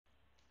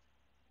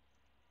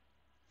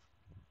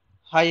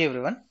Hi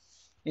everyone.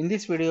 In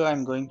this video I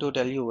am going to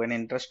tell you an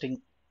interesting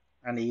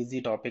and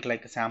easy topic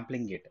like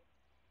sampling gate.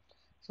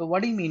 So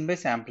what do you mean by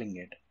sampling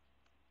gate?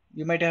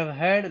 You might have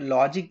heard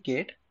logic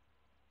gate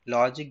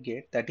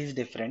that is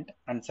different,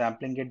 and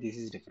sampling gate this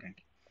is different.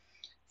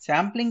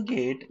 Sampling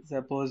gate,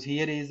 suppose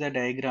here is a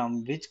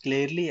diagram which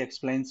clearly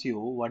explains you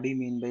what do you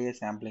mean by a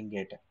sampling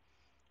gate.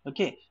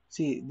 Okay,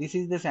 see this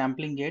is the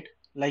sampling gate.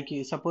 Like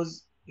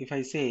suppose if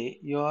I say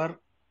you are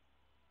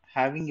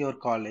having your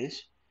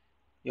college,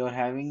 you are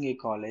having a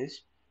college,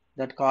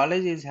 that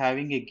college is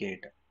having a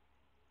gate.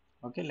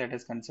 Okay, let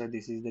us consider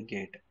this is the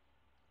gate.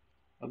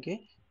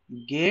 Okay,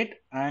 gate,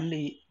 and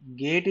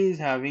gate is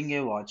having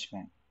a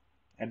watchman.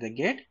 At the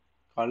gate,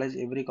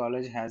 every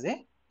college has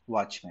a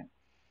watchman.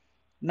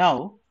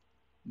 Now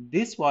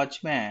this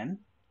watchman,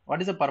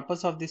 what is the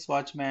purpose of this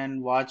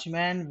watchman?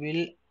 Watchman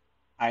will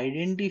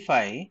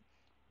identify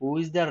who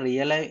is the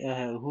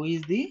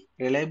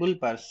reliable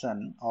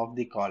person of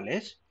the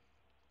college,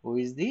 who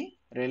is the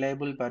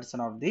reliable person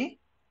of the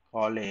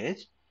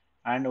college,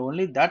 and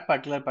only that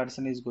particular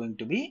person is going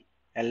to be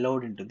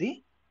allowed into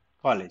the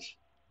college.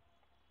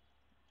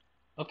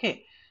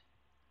 Okay,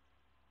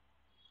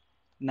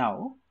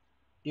 now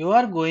you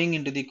are going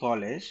into the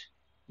college,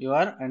 you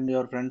are and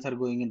your friends are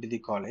going into the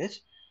college.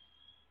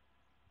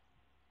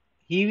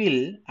 He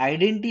will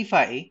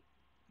identify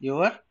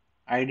your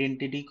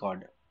identity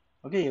card.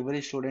 Okay,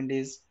 every student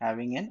is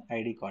having an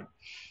ID card.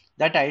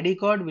 That ID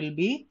card will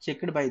be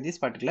checked by this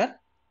particular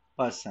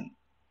person.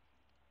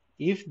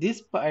 If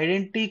this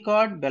identity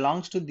card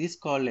belongs to this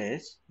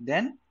college,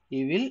 then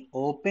he will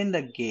open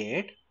the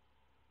gate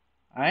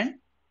and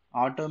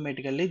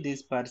automatically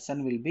this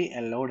person will be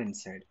allowed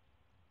inside.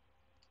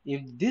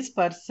 If this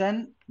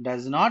person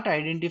does not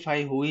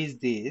identify who is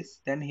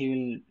this, then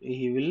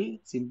he will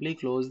simply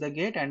close the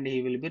gate and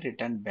he will be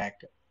returned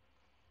back.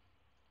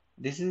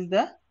 This is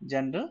the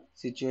general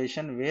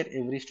situation where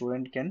every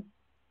student can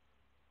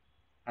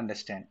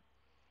understand.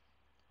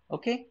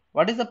 Okay,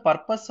 what is the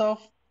purpose of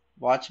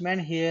watchman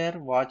here?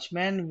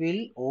 Watchman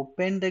will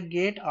open the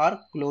gate or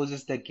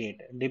closes the gate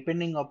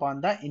depending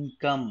upon the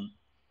incoming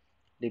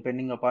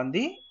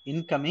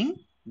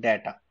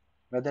data,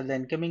 whether the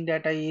incoming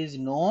data is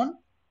known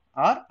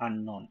or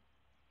unknown.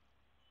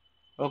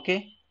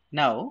 Okay,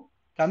 now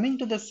coming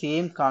to the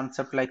same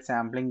concept like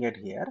sampling gate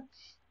here,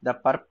 the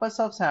purpose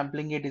of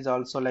sampling gate is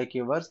also like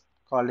your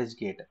college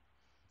gate.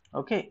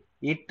 Okay,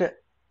 it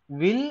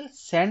will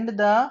send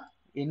the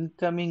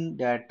incoming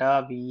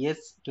data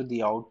Vs to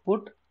the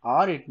output,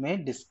 or it may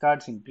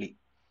discard simply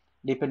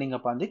depending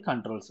upon the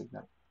control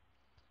signal.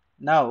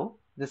 Now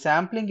the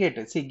sampling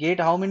gate, see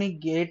gate, how many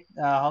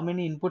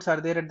inputs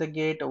are there at the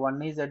gate?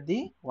 One is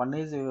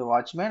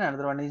watchman,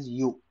 another one is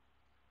you,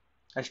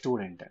 a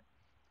student.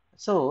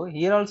 So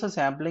here also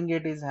sampling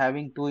gate is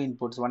having two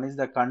inputs. One is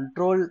the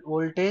control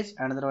voltage,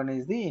 another one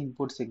is the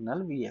input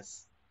signal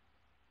Vs.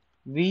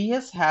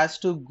 Vs has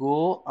to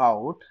go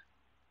out.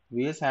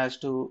 Vs has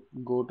to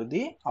go to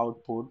the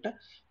output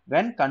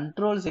when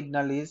control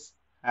signal is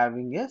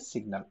having a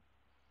signal.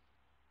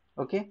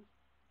 Okay.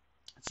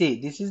 See,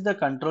 this is the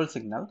control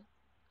signal.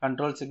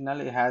 Control signal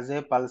has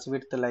a pulse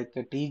width like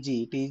a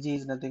Tg. Tg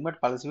is nothing but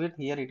pulse width.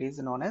 Here it is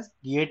known as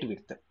gate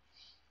width.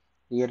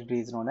 Here it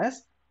is known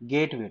as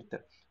gate width.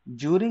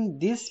 During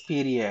this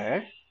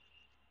period,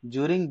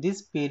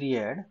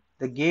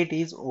 the gate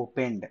is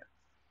opened.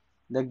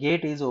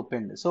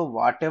 So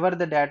whatever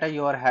the data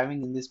you are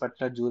having in this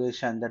particular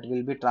duration, that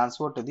will be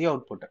transferred to the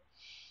output.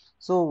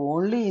 So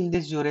only in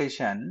this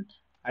duration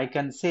I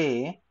can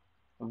say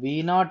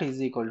V0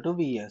 is equal to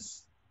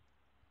Vs.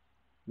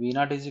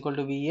 V0 is equal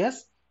to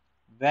Vs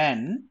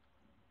when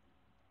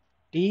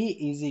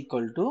T is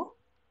equal to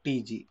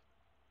Tg.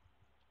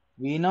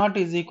 V0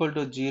 is equal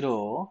to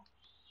 0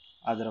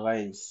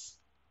 otherwise.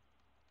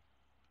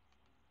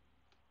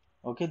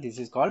 Okay, this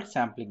is called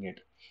sampling gate.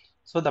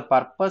 So the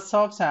purpose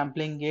of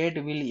sampling gate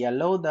will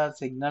allow the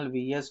signal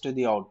Vs to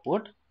the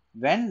output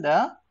when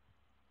the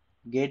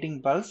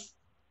gating pulse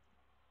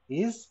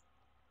is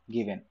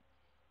given.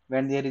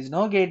 When there is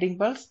no gating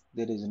pulse,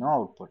 there is no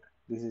output.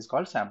 This is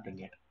called sampling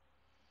gate.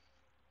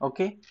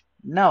 Okay.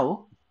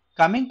 Now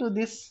coming to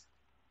this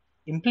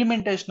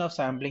implementation of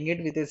sampling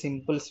gate with a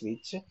simple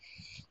switch.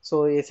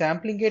 So a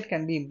sampling gate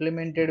can be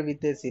implemented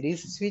with a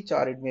series switch,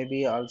 or it may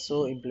be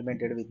also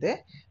implemented with a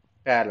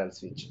parallel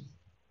switch.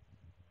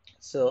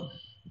 So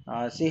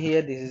see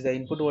here, this is the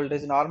input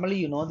voltage. Normally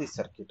you know this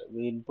circuit,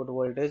 the input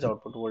voltage,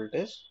 output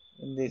voltage,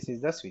 and this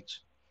is the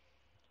switch.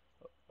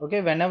 Okay,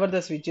 whenever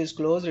the switch is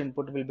closed,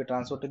 input will be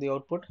transferred to the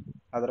output,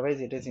 otherwise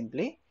it is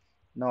simply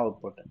no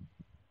output.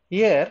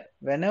 Here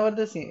whenever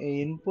the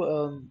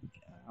input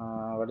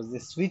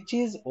switch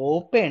is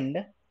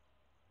opened,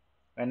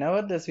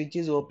 whenever the switch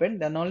is open,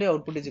 then only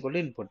output is equal to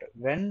input.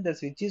 When the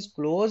switch is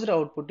closed,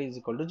 output is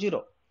equal to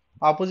 0.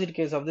 Opposite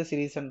case of the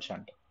series and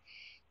shunt.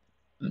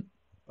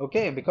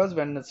 Okay, because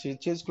when the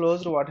switch is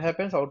closed, what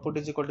happens? Output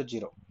is equal to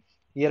 0.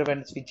 Here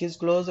when switch is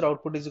closed,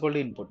 output is equal to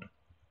input.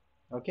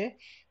 Okay,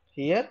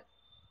 here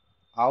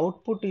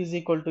output is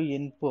equal to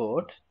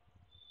input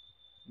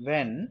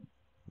when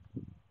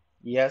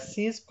S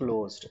is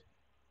closed.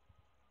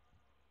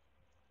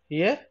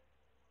 Here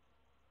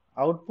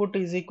output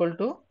is equal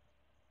to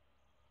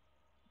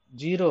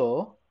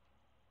 0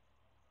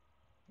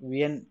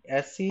 when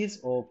S is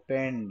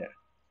opened.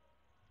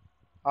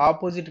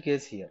 Opposite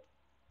case here.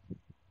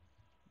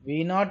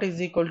 V0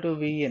 is equal to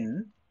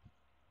Vin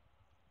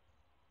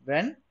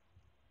when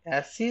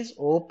S is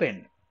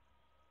opened,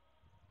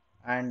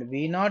 and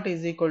V0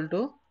 is equal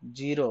to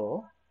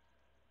 0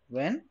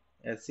 when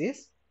S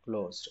is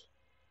closed.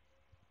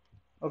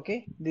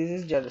 Okay, this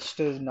is just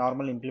a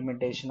normal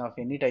implementation of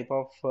any type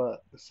of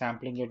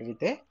sampling it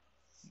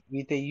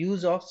with a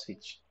use of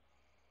switch.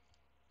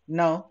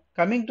 Now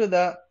coming to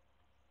the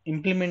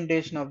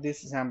implementation of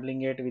this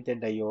sampling gate with a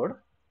diode,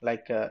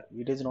 like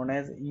it is known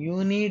as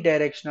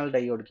unidirectional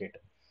diode gate,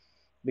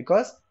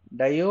 because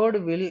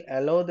diode will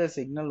allow the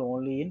signal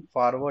only in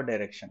forward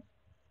direction.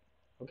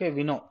 Okay,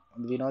 we know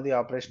the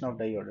operation of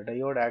diode.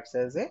 Diode acts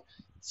as a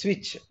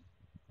switch.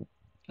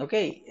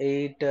 Okay,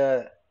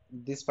 it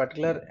this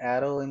particular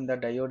arrow in the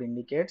diode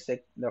indicates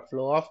the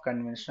flow of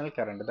conventional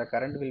current. The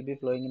current will be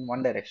flowing in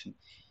one direction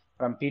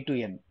from P to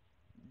N.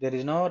 There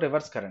is no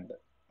reverse current.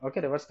 Okay,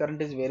 reverse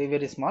current is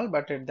very small,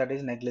 but that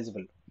is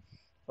negligible.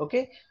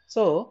 Okay,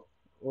 so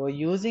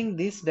using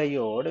this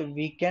diode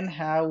we can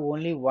have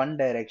only one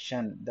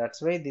direction. That's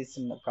why this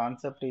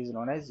concept is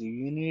known as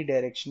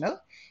unidirectional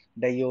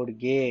diode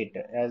gate,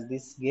 as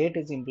this gate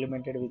is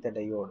implemented with a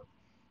diode.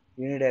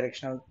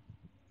 Unidirectional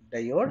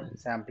diode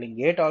sampling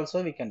gate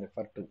also we can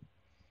refer to.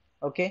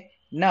 Okay,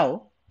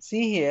 now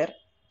see here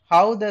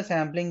how the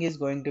sampling is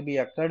going to be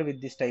occurred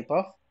with this type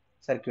of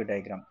circuit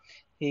diagram.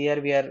 Here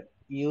we are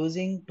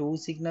using two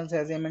signals,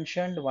 as I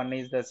mentioned. One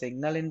is the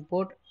signal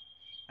input,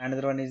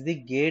 another one is the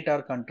gate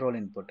or control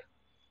input.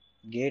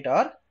 Gate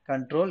or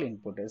control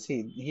input,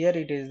 see here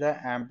it is the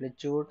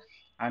amplitude,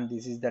 and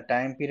this is the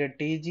time period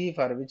Tg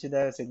for which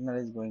the signal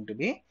is going to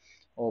be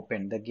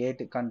open. The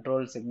gate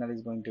control signal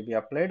is going to be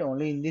applied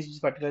only in this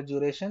particular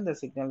duration. The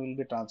signal will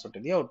be transferred to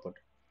the output.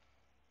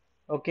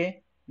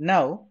 Okay,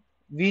 now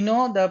we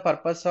know the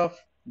purpose of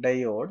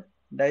diode.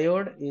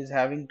 Diode is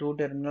having two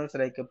terminals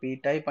like a p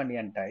type and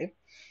n type.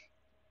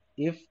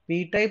 If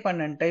p type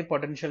and n type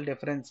potential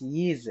difference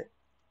is,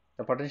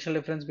 the potential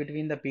difference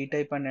between the p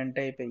type and n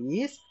type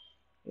is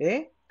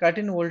a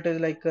cut-in voltage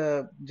like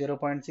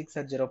 0.6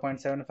 or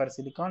 0.7 for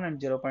silicon and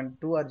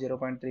 0.2 or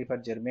 0.3 for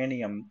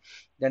germanium,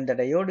 then the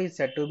diode is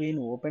said to be in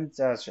open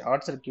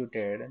short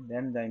circuited.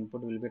 Then the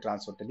input will be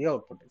transferred to the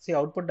output. See,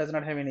 output does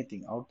not have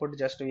anything. Output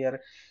just we are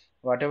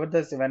whatever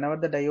this, whenever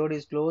the diode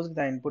is closed,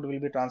 the input will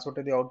be transferred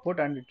to the output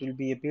and it will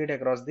be appeared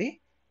across the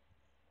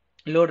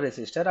load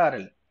resistor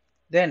RL.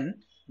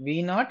 Then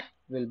V0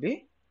 will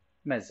be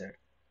measured.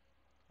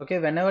 Okay,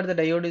 whenever the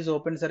diode is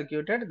open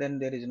circuited, then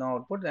there is no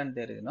output and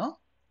there is no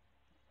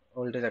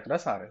voltage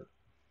across RL.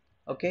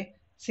 Okay,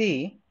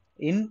 see,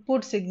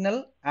 input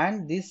signal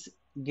and this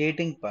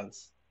gating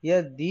pulse.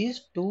 Here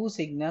these two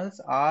signals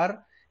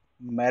are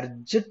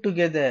merged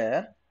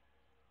together.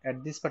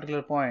 At this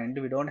particular point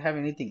we don't have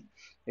anything.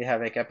 We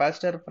have a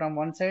capacitor from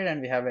one side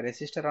and we have a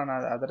resistor on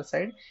the other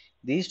side.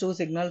 These two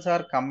signals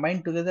are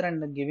combined together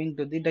and giving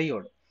to the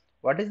diode.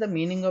 What is the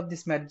meaning of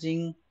this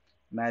merging?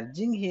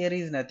 Merging here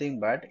is nothing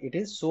but it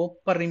is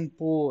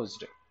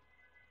superimposed,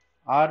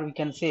 or we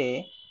can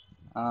say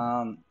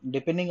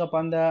depending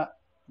upon the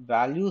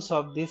values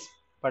of this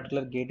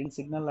particular gating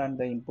signal and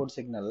the input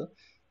signal,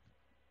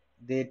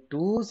 the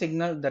two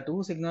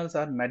signals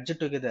are merged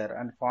together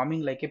and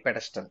forming like a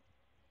pedestal.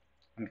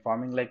 I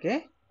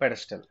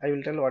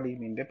will tell what do you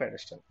mean by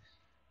pedestal.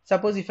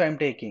 Suppose if I am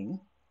taking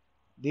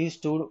these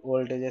two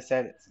voltages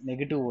as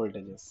negative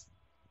voltages.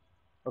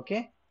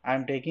 Okay, I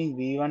am taking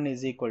V1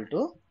 is equal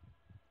to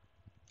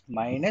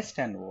minus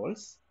 10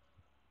 volts,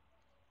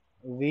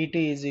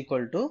 VT is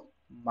equal to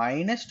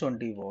minus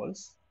 20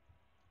 volts,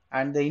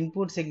 and the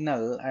input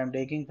signal I am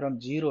taking from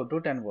 0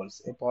 to 10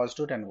 volts, a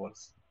positive 10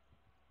 volts.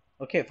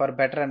 Okay, for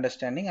better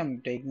understanding I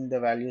am taking the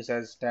values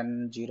as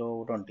 10,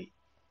 0, 20.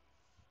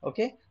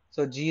 Okay,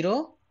 so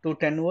 0 to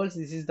 10 volts,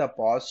 this is the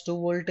positive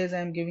voltage I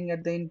am giving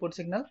at the input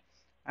signal,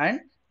 and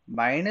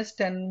minus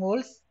 10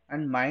 volts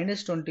and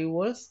minus 20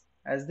 volts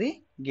as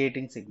the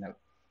gating signal.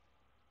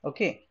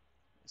 Okay,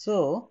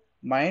 so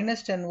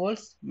minus 10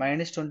 volts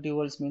minus 20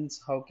 volts means,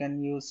 how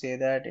can you say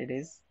that it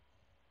is,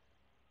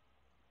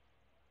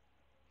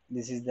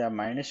 this is the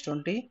minus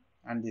 20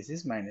 and this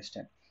is minus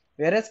 10.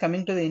 Whereas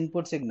coming to the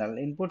input signal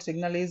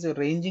is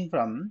ranging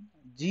from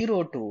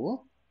 0 to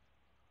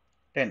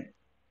 10.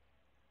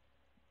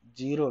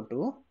 0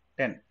 to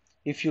 10.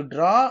 If you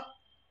draw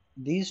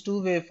these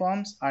two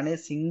waveforms on a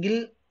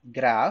single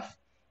graph,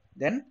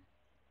 then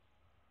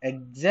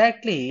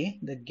exactly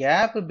the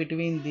gap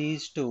between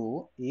these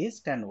two is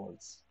 10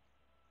 volts,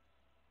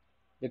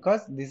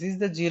 because this is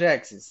the 0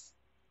 axis.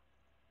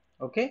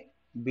 Okay,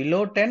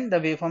 below 10 the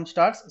waveform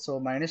starts, so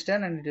minus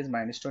 10 and it is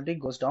minus 20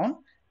 goes down,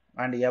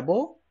 and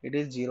above it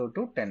is 0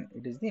 to 10.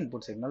 It is the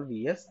input signal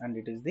Vs and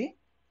it is the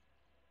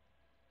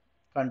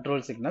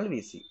control signal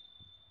Vc.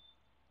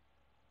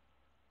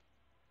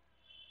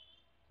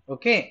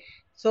 Okay,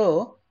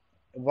 so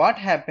what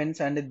happens,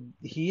 and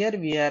here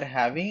we are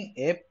having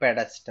a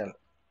pedestal.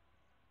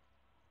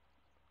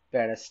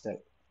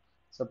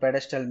 So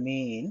pedestal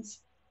means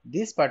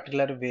this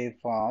particular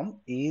waveform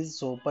is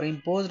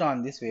superimposed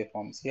on this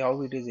waveform. See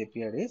how it is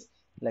appeared is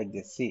like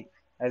this. See,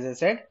 as I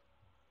said,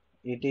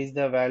 it is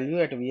the value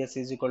at Vs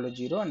is equal to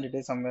 0 and it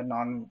is somewhere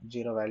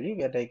non-zero value.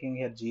 We are taking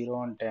here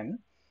 0 and 10,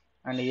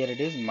 and here it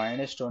is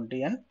minus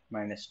 20 and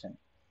minus 10.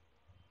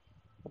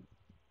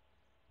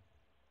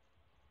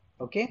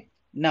 Okay,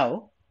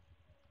 now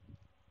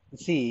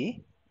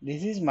see,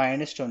 this is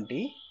minus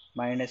 20,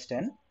 minus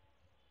 10,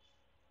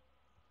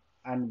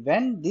 and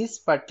when this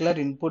particular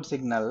input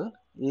signal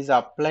is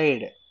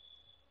applied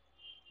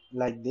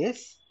like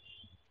this,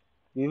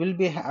 we will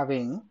be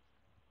having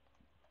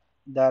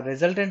the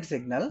resultant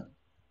signal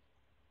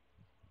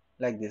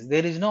like this.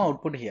 There is no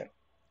output here.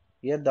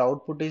 Here the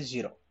output is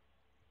 0.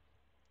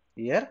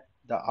 Here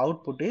the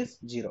output is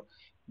 0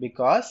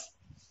 because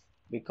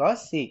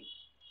see,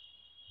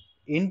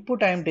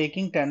 input I am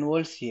taking 10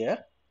 volts here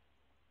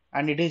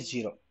and it is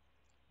 0.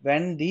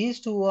 When these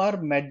two are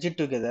merged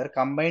together,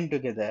 combined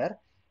together,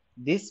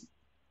 this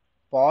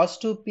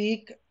positive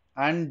peak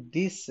and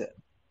this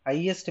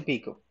highest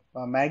peak,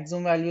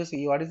 maximum values.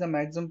 What is the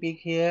maximum peak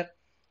here?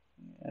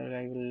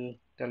 I will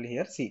tell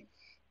here. See,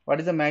 what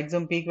is the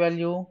maximum peak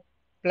value?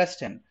 Plus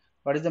 10.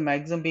 What is the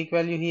maximum peak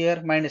value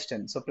here? Minus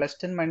 10. So plus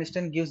 10 minus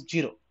 10 gives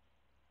 0.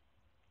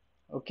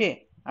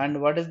 Okay.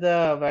 And what is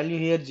the value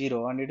here?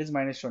 0. And it is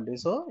minus 20.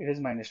 So it is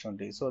minus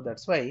 20. So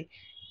that's why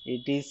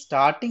it is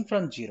starting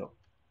from 0.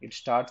 It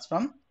starts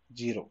from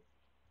 0.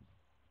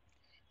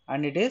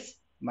 And it is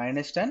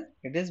minus 10.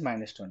 It is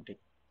minus 20.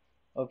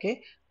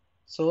 Okay.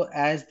 So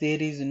as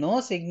there is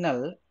no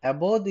signal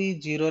above the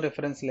 0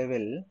 reference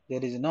level,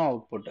 there is no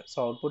output.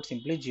 So output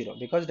simply 0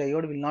 because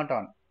diode will not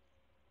on.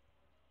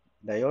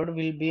 Diode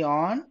will be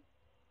on.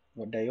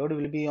 Diode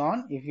will be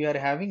on if you are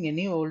having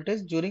any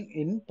voltage during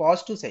in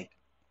positive cycle.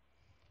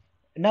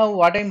 Now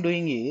what I am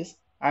doing is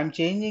I am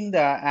changing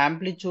the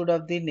amplitude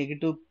of the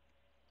negative.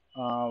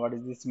 What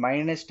is this?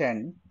 Minus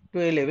 10 to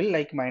a level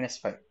like minus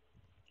 5.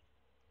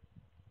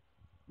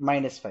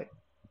 Minus 5.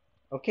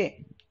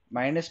 Okay.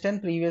 Minus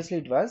 10 previously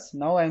it was.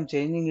 Now I am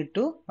changing it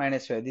to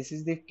minus 5. This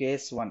is the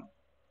case 1.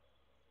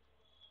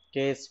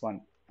 Case 1,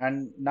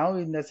 and now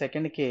in the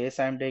second case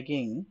I am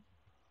taking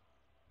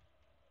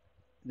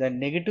the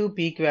negative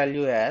peak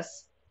value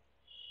as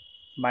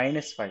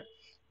minus 5.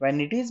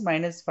 When it is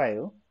minus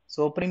 5,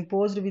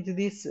 superimposed with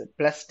this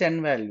plus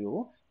 10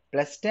 value,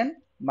 plus 10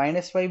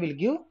 minus 5 will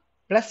give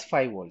plus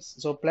 5 volts.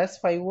 So plus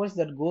 5 volts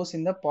that goes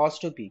in the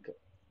positive peak,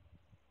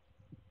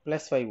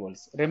 plus 5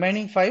 volts.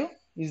 Remaining 5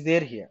 is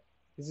there here.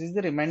 This is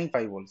the remaining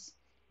 5 volts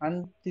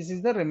and this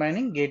is the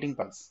remaining gating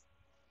pulse.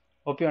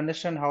 Hope you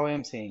understand how I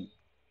am saying.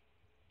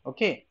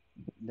 Okay,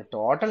 the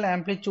total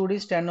amplitude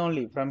is 10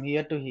 only from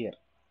here to here,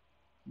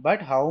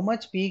 but how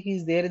much peak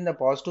is there in the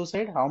positive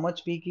side, how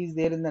much peak is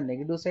there in the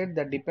negative side,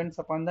 that depends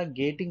upon the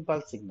gating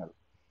pulse signal.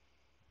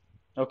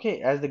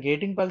 Okay, as the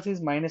gating pulse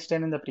is minus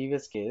 10 in the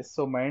previous case,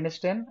 so minus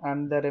 10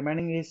 and the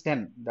remaining is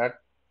 10,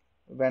 that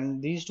when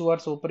these two are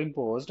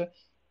superimposed,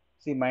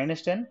 see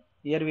minus 10,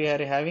 here we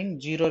are having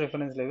 0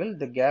 reference level,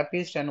 the gap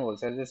is 10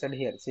 volts. As I said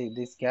here, see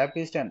this gap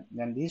is 10,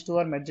 when these two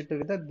are merged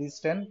together, this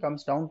 10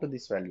 comes down to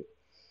this value.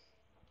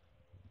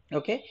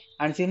 Okay,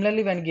 and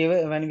similarly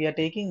when we are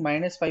taking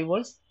minus 5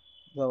 volts,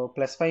 so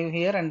plus 5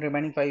 here and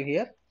remaining 5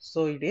 here,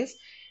 so it is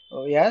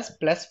yes,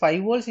 plus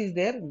 5 volts is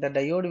there, the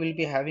diode will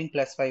be having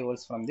plus 5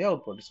 volts from the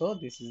output, so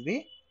this is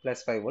the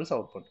plus 5 volts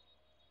output.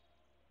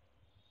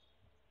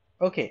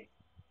 Okay,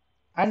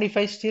 and if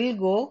I still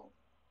go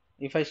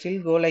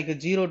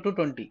like 0 to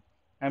 20,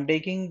 I'm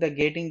taking the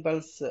gating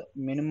pulse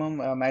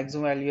minimum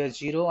maximum value as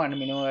 0 and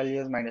minimum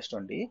value as minus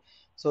 20.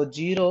 So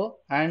 0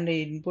 and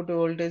input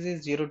voltage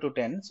is 0 to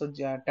 10. So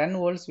 10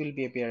 volts will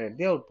be appear at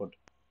the output.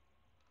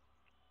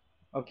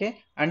 Okay,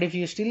 and if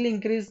you still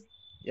increase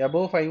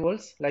above 5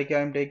 volts, like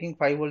I am taking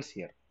 5 volts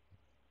here,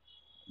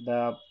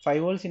 the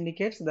 5 volts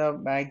indicates the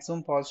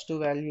maximum positive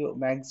value,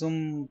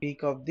 maximum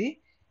peak of the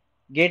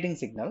gating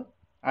signal,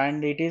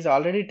 and it is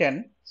already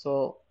 10.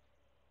 So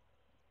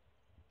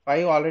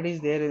 5 already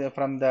is there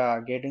from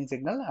the gating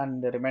signal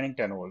and the remaining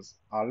 10 volts.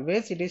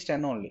 Always it is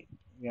 10 only.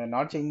 We are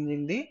not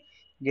changing the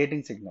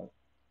gating signal.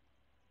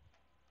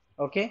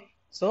 Okay,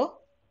 so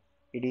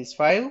it is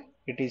 5,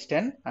 it is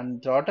 10,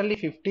 and totally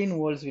 15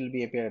 volts will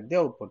be appear at the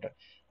output.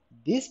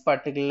 This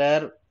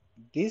particular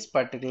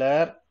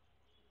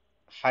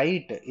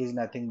height is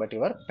nothing but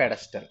your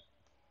pedestal.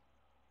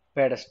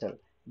 Pedestal.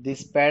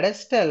 This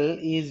pedestal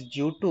is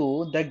due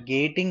to the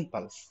gating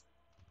pulse.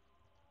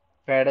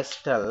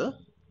 Pedestal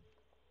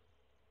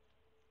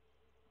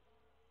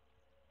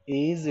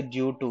is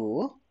due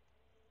to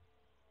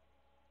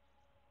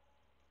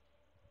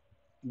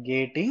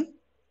gating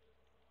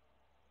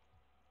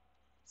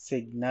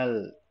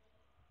signal.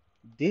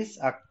 This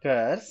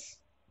occurs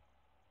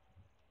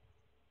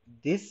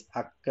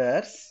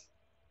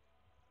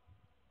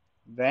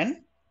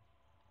when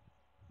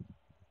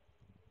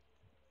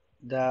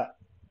the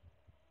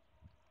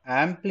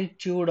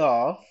amplitude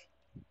of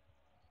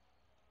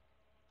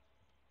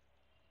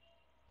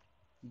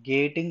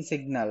gating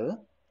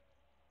signal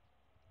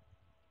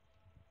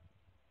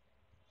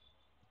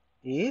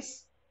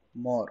is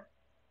more.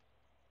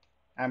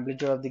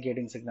 Amplitude of the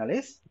gating signal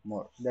is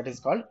more. That is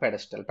called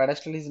pedestal.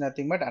 Pedestal is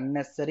nothing but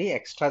unnecessary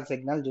extra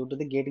signal due to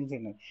the gating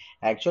signal.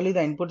 Actually,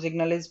 the input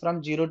signal is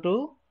from 0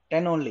 to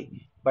 10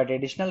 only, but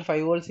additional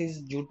 5 volts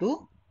is due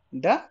to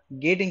the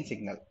gating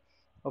signal.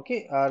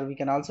 Okay, or we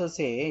can also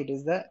say it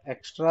is the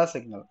extra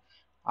signal.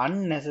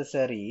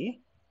 Unnecessary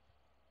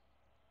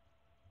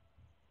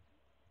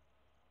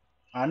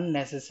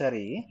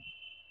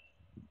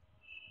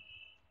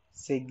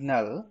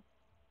signal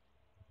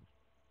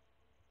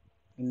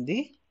in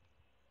the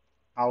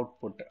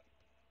output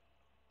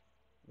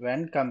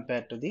when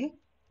compared to the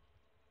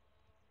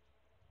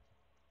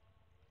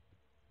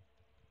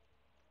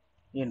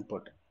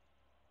input.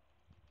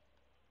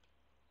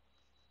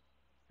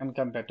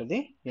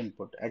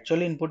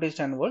 Actually input is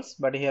 10 volts,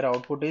 but here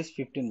output is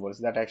 15 volts.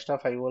 That extra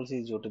 5 volts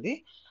is due to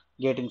the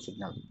gating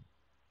signal.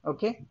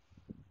 Okay,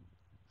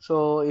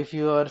 so if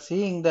you are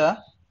seeing the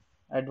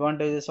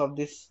advantages of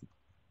this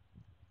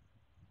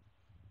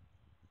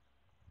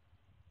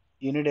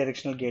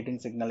unidirectional gating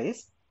signal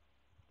is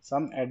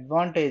some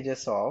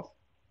advantages of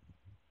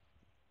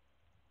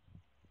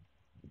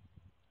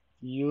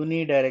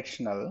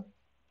unidirectional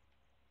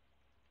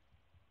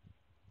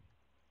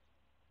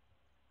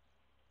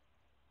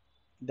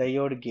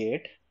diode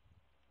gate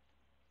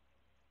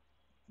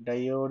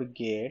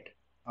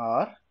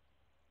are: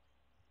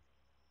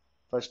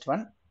 first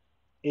one,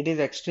 it is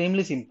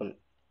extremely simple.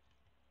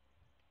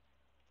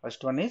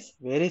 First one is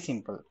very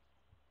simple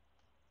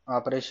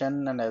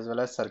operation and as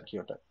well as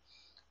circuit.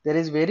 There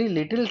is very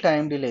little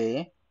time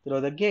delay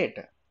through the gate.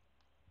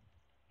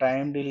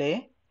 Time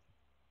delay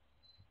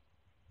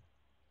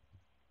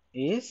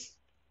is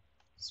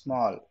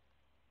small.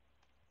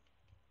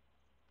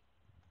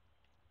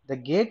 The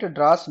gate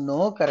draws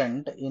no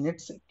current in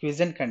its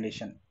quiescent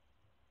condition.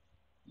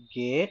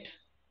 Gate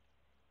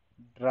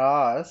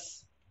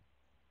draws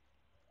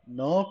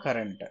no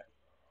current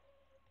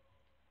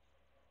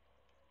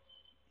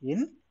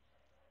in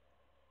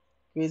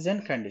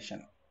quiescent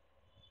condition.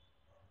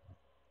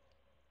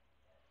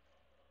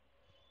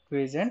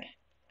 Quiescent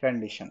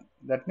condition.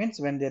 That means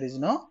when there is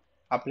no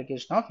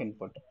application of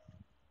input.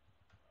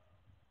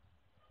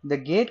 The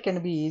gate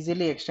can be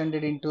easily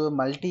extended into a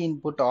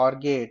multi-input OR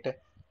gate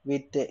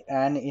with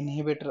an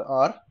inhibitor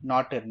or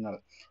NOT terminal.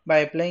 By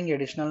applying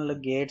additional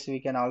gates,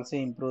 we can also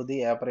improve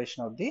the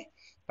operation of the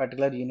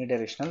particular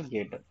unidirectional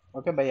gate.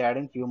 Okay, by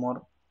adding few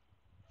more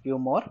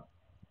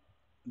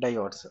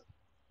diodes.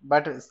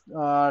 But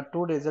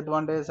two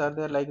disadvantages are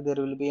there, like there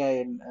will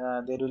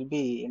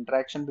be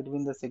interaction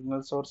between the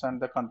signal source and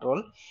the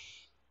control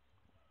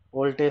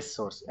voltage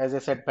source. As I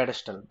said,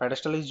 pedestal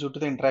is due to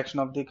the interaction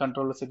of the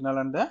control signal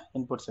and the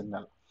input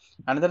signal.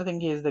 Another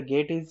thing is the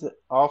gate is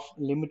of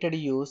limited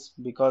use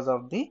because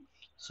of the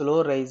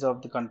slow rise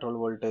of the control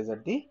voltage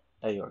at the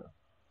diode.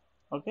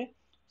 Okay,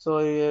 so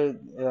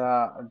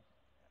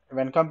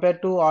when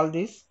compared to all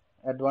these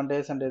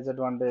advantages and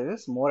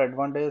disadvantages, more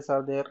advantages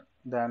are there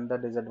than the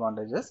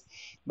disadvantages,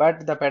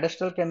 but the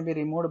pedestal can be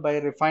removed by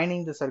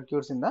refining the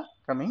circuits in the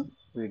coming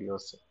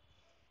videos.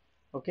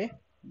 Okay,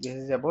 this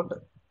is about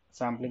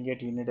sampling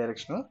gate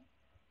unidirectional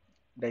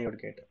diode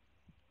gate.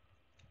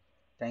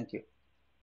 Thank you.